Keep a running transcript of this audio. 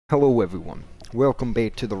Hello everyone, welcome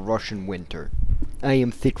back to the Russian winter. I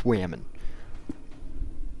am Thick Ramen.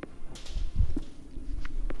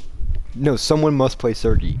 No, someone must play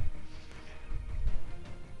Sergey.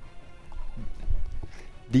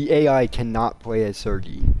 The AI cannot play as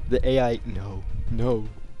Sergey. The AI, no.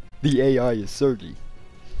 The AI is Sergey.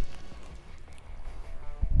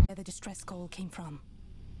 Where the distress call came from.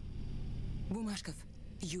 Bumashkov,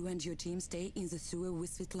 you and your team stay in the sewer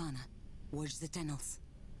with Svetlana. Watch the tunnels.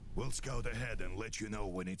 We'll scout ahead and let you know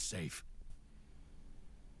when it's safe.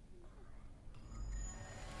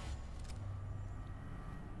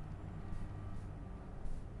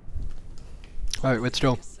 Alright, let's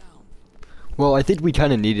go. Well, I think we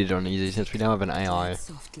kind of need it on easy since we now have an AI.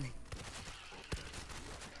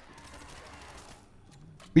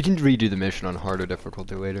 We can redo the mission on harder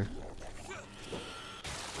difficulty later.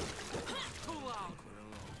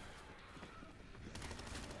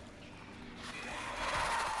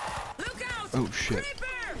 Oh shit.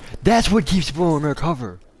 That's what keeps blowing our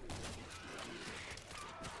cover!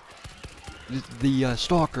 The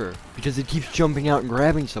stalker, because it keeps jumping out and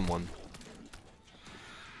grabbing someone.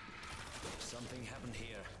 Something happened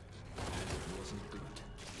here. It wasn't good.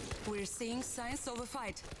 We're seeing signs of a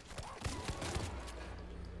fight.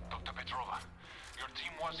 Dr. Petrova, your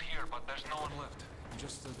team was here, but there's no one left.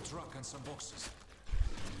 Just a truck and some boxes.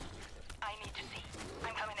 I need to see.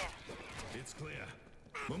 I'm coming in. It's clear.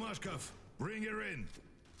 Mamashkov, bring her in.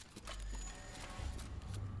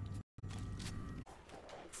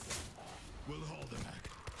 We'll hold them back,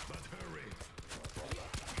 but hurry.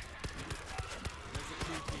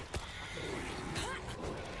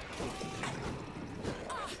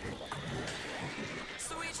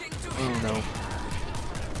 Switching to Oh no.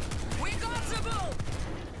 We got the bull!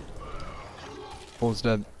 Bull's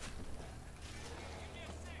dead.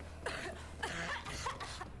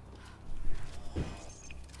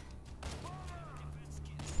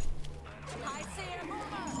 I see a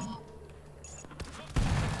boomer!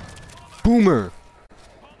 Boomer!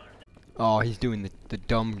 Oh, he's doing the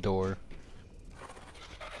dumb door.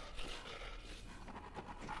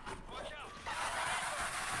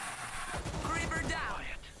 Creeper down!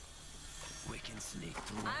 We can sneak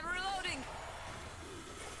through. I'm reloading!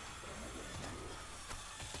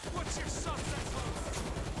 What's your substance?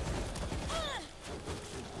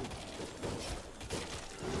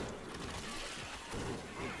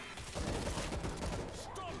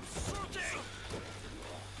 Stop shooting!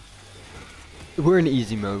 We're in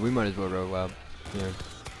easy mode, we might as well roll out. Yeah.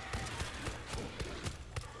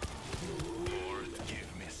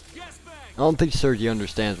 Yes, bag! I don't think Sergey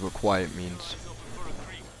understands what quiet means.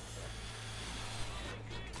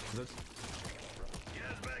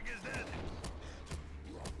 Yazbek is dead.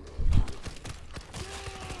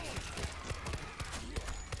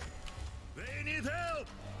 They need help.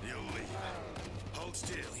 You leave. Hold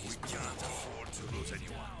still. We can't afford to lose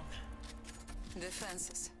anyone.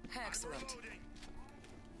 Defenses. Excellent.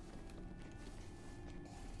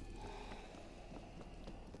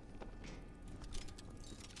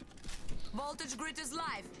 Voltage grid is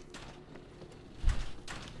live.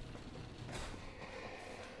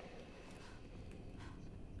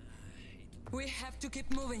 We have to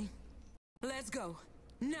keep moving. Let's go.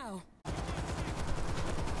 Now.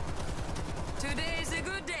 Today is a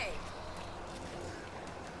good day.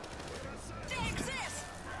 Take this!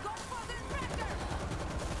 Go for the tractor!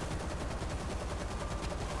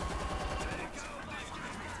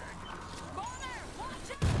 Corner!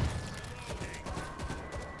 Watch out!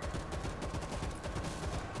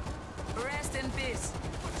 Rest in peace.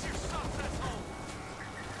 What's your substance?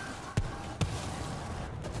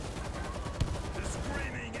 The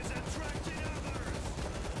screaming is attracting others.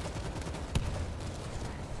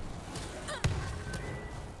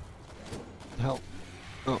 Help.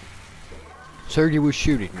 Oh. Sergey was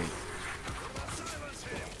shooting me. Silence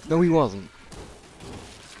him. No, he wasn't.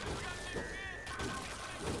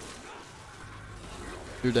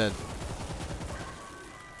 You're dead.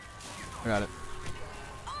 I got it.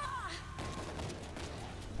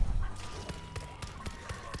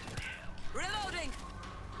 Reloading!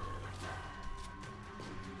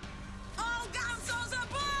 All guns on the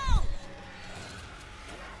ball!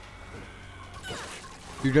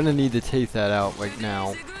 You're gonna need to take that out right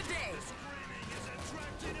now. Today's a good day. Screaming is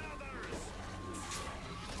attracting others.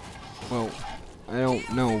 Well, I don't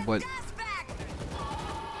know, but Gas back!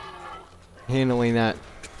 handling that.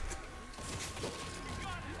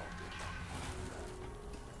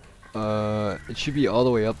 It should be all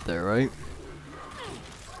the way up there, right?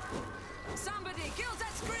 Somebody kill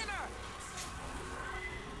that screamer!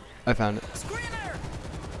 I found it. Screamer!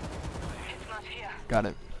 It's not here. Got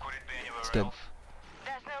it. Could it be anywhere It's dead. else?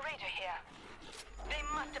 There's no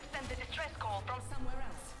must have sent the distress call from Somewhere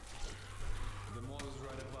else. The mall is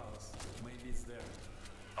right above us. Maybe it's there.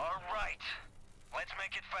 All right. Let's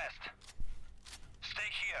make it fast. Stay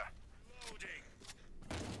here. Loading.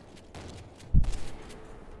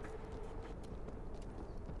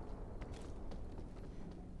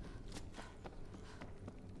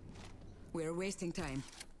 We're wasting time.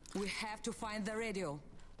 We have to find the radio.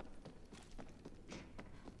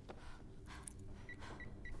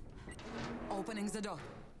 Opening the door.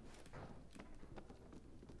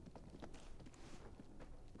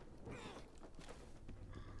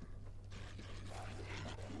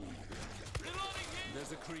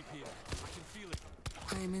 There's a creep here. I can feel it.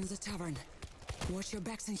 I'm in the tavern. Watch your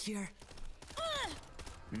backs in here.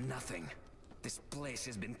 Nothing. This place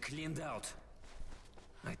has been cleaned out.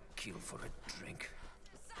 I'd kill for a drink.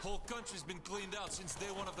 Whole country's been cleaned out since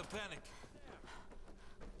day one of the panic.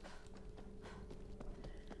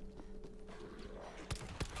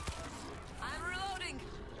 I'm reloading!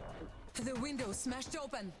 The window smashed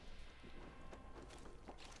open.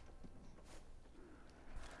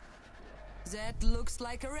 That looks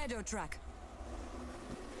like a radio track.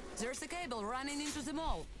 There's a cable running into the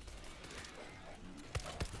mall.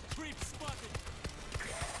 Creep spotted!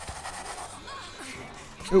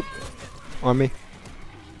 Oop. On me.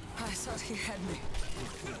 I thought he had me.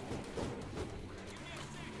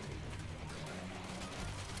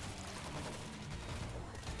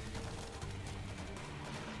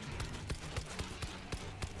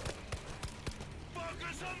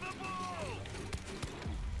 Focus on the ball!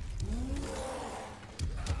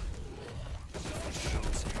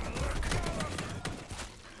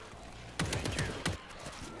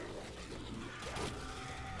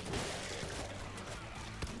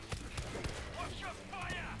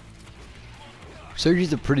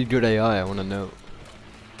 Sergi's a pretty good AI, I want to note.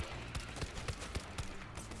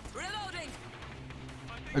 Reloading!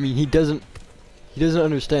 I mean, he doesn't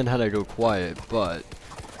understand how to go quiet, but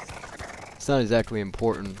it's not exactly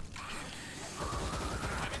important.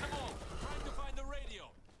 I'm in the mall, trying to find the radio.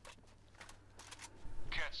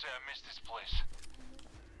 Can't say I missed this place.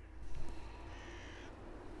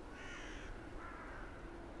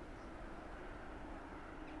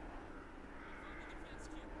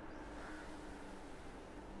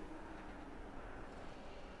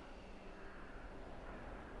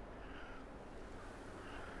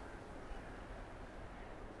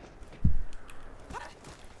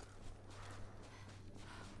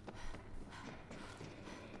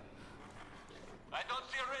 I don't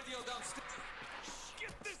see a radio downstairs.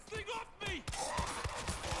 Get this thing off me!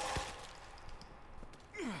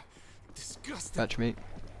 Disgusting. Catch me.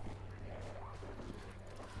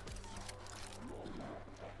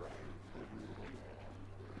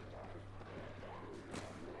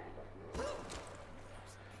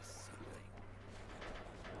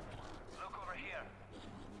 Look over here.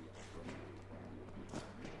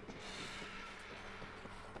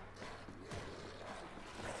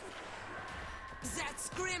 That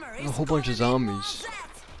screamer A is whole bunch of calling in zombies. more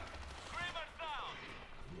Zeds!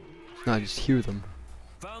 No, I just hear them.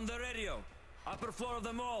 Found the radio. Upper floor of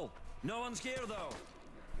the mall. No one's here though.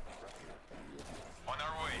 On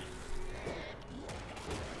our way.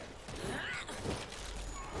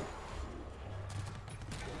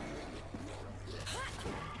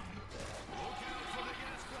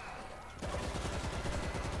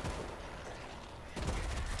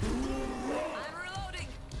 I'm reloading!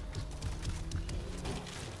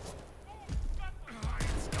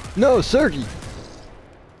 No, Sergi!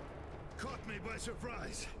 Caught me by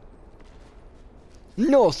surprise.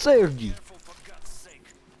 No, Sergi! Careful, for God's sake.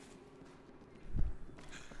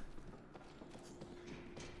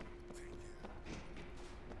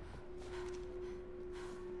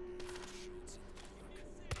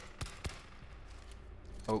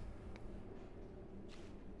 Oh.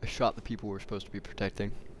 I shot the people we're supposed to be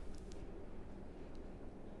protecting.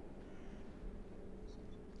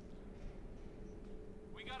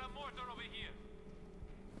 We got a mortar over here.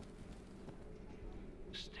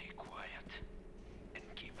 Stay quiet and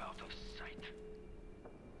keep out of sight.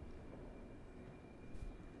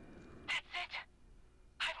 That's it.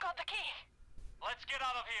 I've got the key. Let's get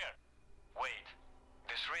out of here. Wait.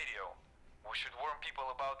 This radio. We should warn people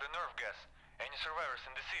about the nerve gas. Any survivors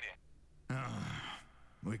in the city?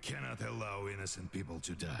 We cannot allow innocent people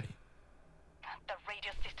to die. The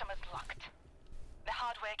radio system is locked. The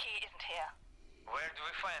hardware key isn't here. Where do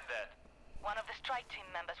we find that? One of the strike team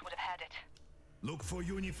members would have had it. Look for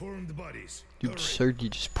uniformed bodies. Dude, Hurry. Sergi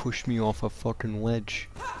just pushed me off a fucking ledge.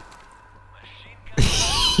 Machine gun.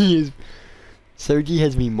 He is... Sergi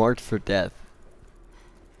has me marked for death.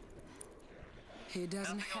 He doesn't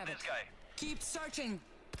Help me on have it. this guy. Keep searching.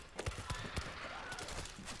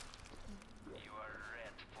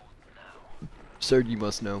 Sergey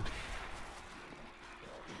must know.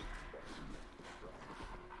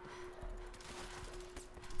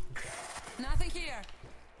 Nothing here.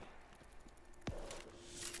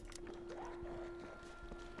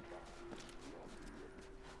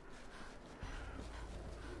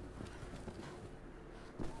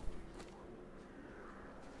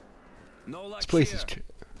 No luck This place here. is.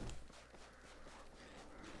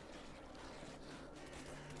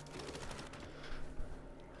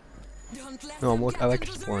 Don't let No, them I get like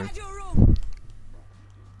into the exploring. radio room.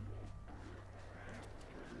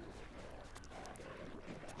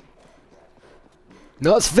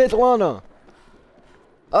 Not Svetlana!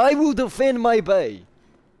 I will defend my bay!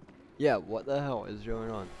 Yeah, what the hell is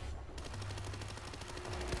going on?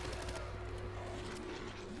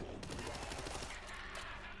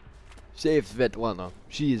 Save Svetlana.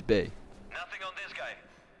 She is bay. Nothing on this guy.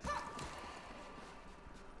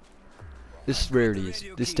 This rarity is.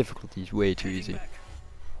 This difficulty is way too Heading easy. back.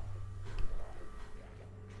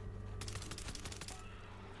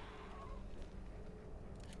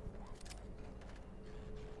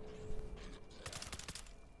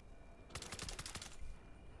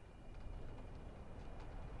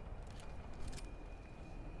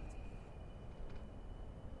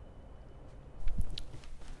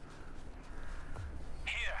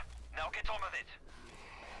 Here, now get on with it.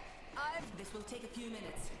 This will take a few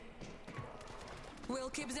minutes. We'll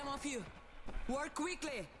keep them off you. Work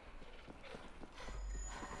quickly.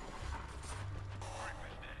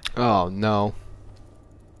 Oh no.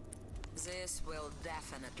 This will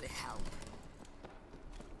definitely help.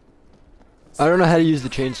 I don't know how to use the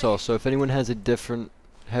chainsaw, so if anyone has a different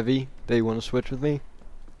heavy they want to switch with me.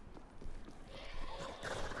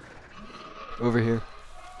 Over here.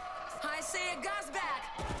 I say a gas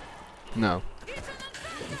bag. No.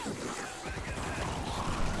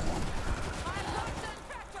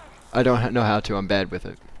 I don't know how to, I'm bad with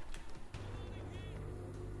it.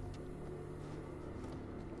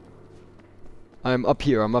 I'm up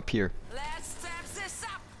here. Let's step this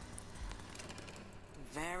up.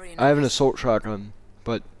 Very nice. I have an assault shotgun,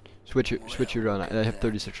 but switch your gun. I have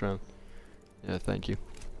 36 rounds. Yeah, thank you.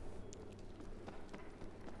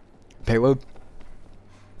 Payload.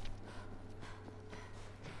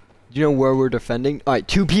 Do you know where we're defending? Alright,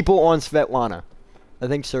 2 people on Svetlana. I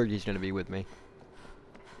think Sergey's gonna be with me.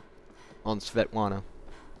 On Svetlana.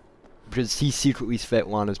 Because he's secretly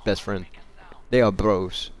Svetlana's best friend. They are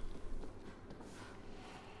bros.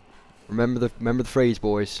 Remember the phrase,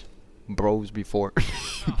 boys. Bros before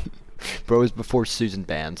bros before Susan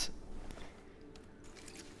bands.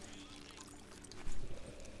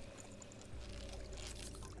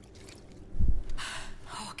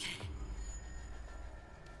 Okay.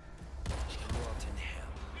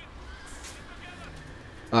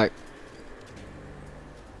 Alright.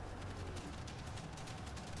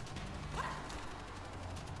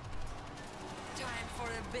 Time for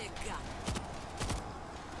a big gun.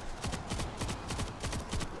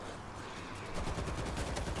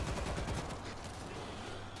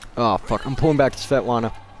 Oh fuck, I'm pulling back to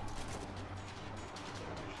Svetlana.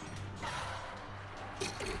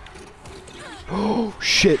 Oh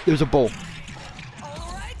shit, there's a bull.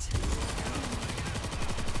 All right.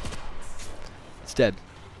 It's dead.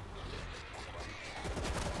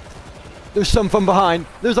 There's some from behind.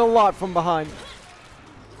 There's a lot from behind.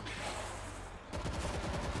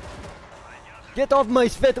 Get off my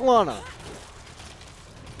Svetlana!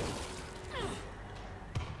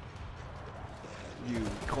 You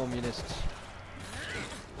communists.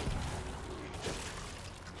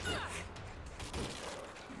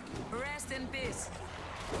 Rest in peace.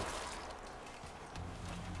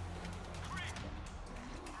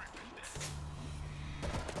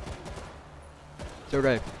 It's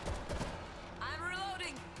okay. I'm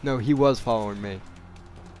reloading. No, he was following me.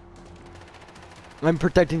 I'm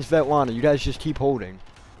protecting Svetlana. You guys just keep holding.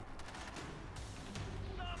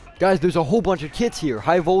 Guys, there's a whole bunch of kits here.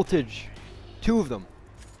 High voltage. 2 of them.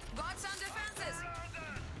 Got some defenses.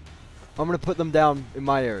 I'm gonna put them down in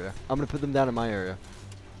my area.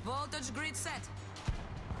 Voltage grid set.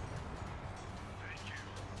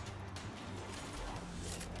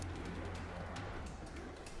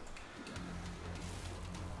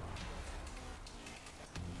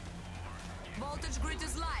 Voltage grid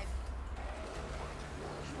is live.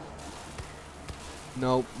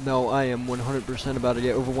 No, I am 100% about to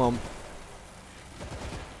get overwhelmed.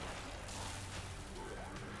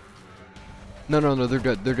 No, they're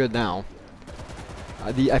good. They're good now.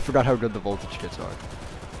 I forgot how good the voltage kits are.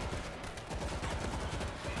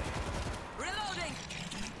 Reloading.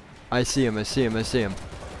 I see him. The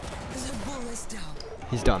bull is down.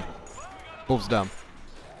 He's done. Bull's done.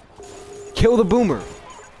 Kill the boomer.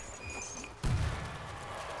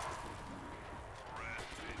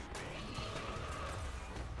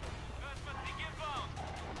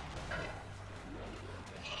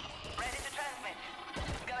 Ready to transmit.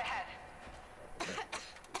 Go ahead.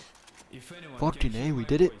 If anyone Fucking can A, hear we my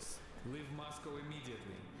did it. voice, leave Moscow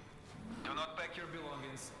immediately. Do not pack your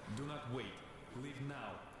belongings. Do not wait. Leave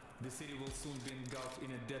now. The city will soon be engulfed in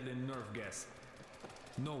a deadly nerve gas.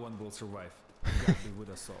 No one will survive. God be with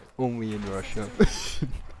us all. Only in Russia.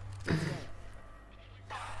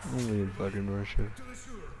 Only in fucking Russia.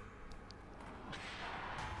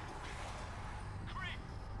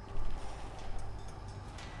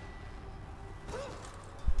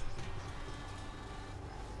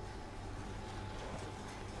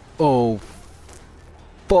 Oh,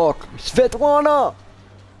 fuck. Svetlana!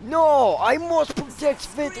 No, I must protect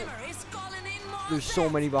Svetlana. There's so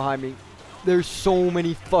many behind me. There's so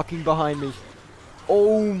many fucking behind me.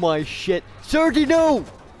 Oh my shit. Sergey, no!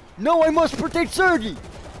 No, I must protect Sergey!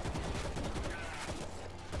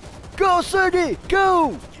 Go, Sergey!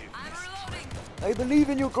 Go! I believe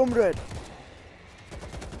in you, comrade.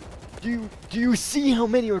 Do you see how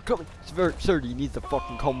many are coming? Sergey needs to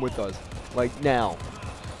fucking come with us. Like, now.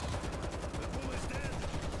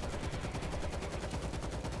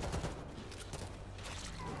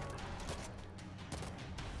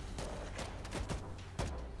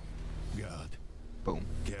 God, Boom.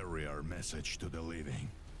 carry our message to the living.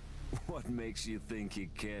 What makes you think he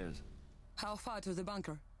cares? How far to the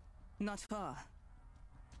bunker? Not far.